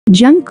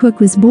Jungkook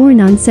was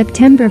born on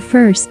September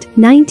 1,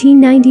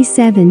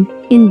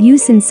 1997, in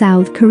Busan,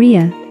 South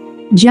Korea.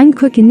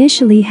 Jungkook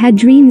initially had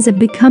dreams of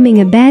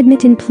becoming a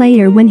badminton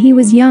player when he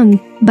was young,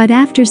 but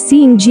after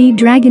seeing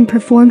G-Dragon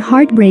perform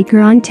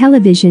Heartbreaker on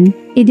television,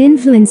 it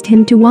influenced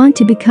him to want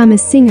to become a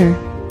singer.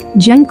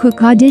 Jungkook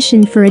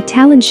auditioned for a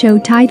talent show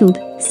titled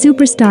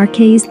Superstar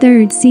K's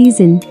third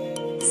season.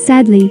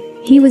 Sadly,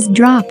 he was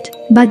dropped,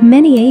 but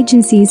many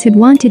agencies had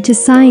wanted to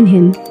sign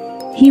him.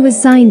 He was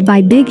signed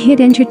by Big Hit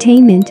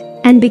Entertainment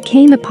and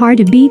became a part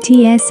of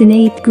BTS in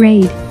 8th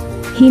grade.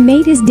 He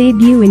made his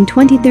debut in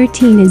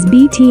 2013 as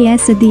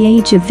BTS at the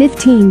age of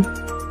 15.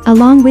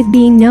 Along with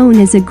being known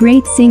as a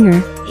great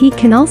singer, he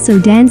can also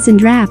dance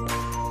and rap.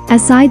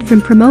 Aside from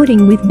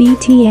promoting with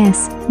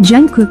BTS,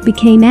 Jungkook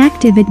became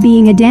active at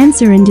being a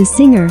dancer and a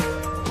singer.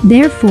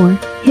 Therefore,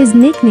 his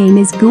nickname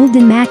is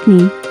Golden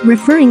Maknae,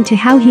 referring to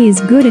how he is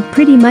good at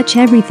pretty much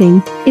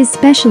everything,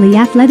 especially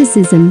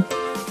athleticism.